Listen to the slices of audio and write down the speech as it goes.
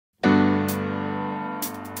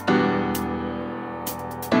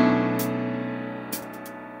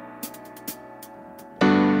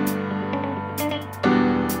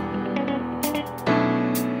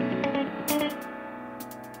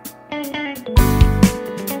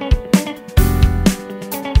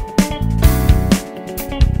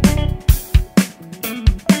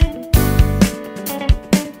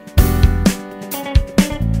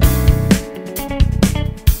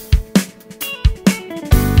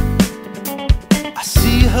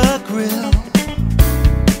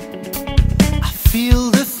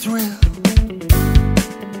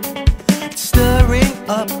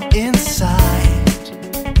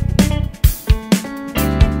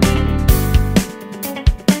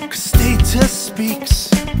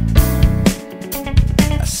speaks,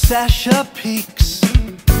 a Sasha peaks,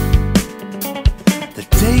 the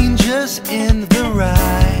danger's in the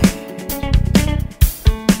ride.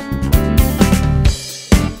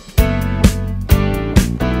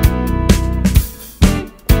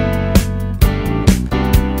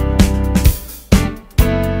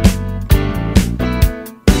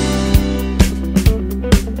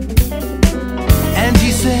 And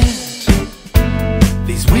he said,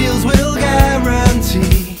 these wheels will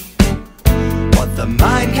guarantee what the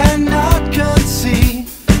mind cannot conceive,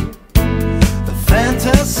 the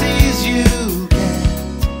fantasies you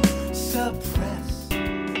can't suppress.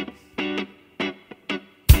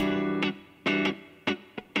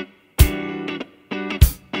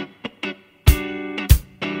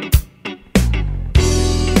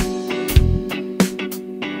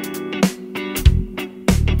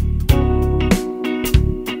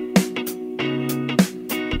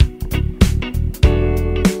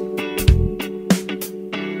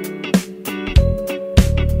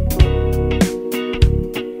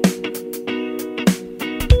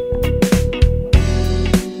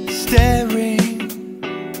 Staring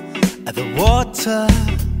at the water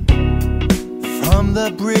from the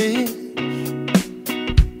bridge,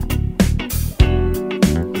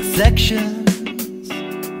 reflections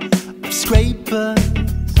of scrapers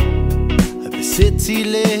of the city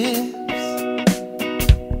lives.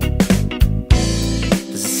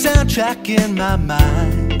 There's a soundtrack in my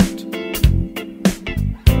mind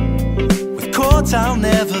with chords I'll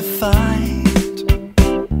never find.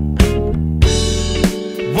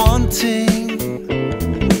 Wanting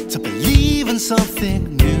to believe in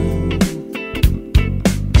something new.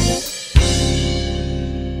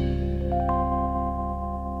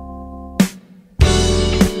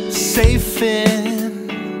 Safe in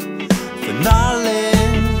the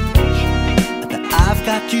knowledge that I've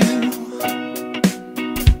got you.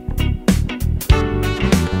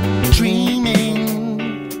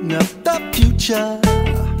 Dreaming of the future,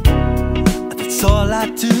 that's all I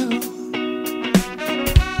do.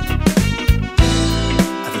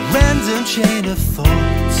 Random chain of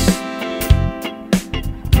thoughts,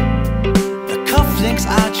 the cufflinks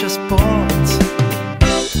I just bought,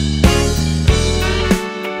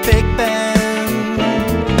 Big Ben,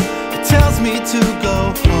 it tells me to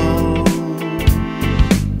go home.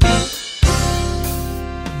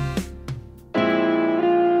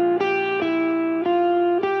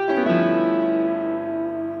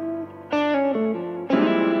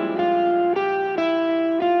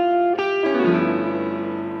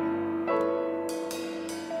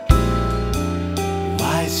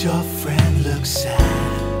 Why's your friend look sad?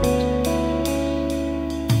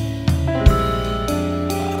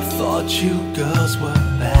 I thought you girls were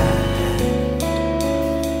bad.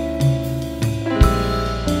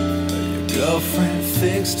 Your girlfriend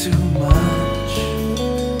thinks too much.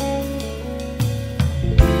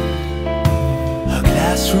 Her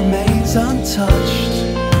glass remains untouched.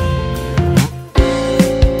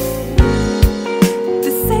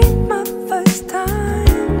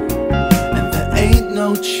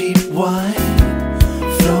 No cheap wine,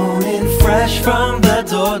 thrown in fresh from the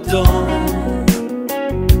dawn.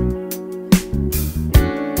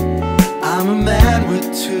 I'm a man with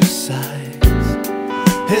two sides.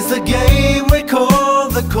 It's the game we call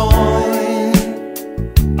the coin.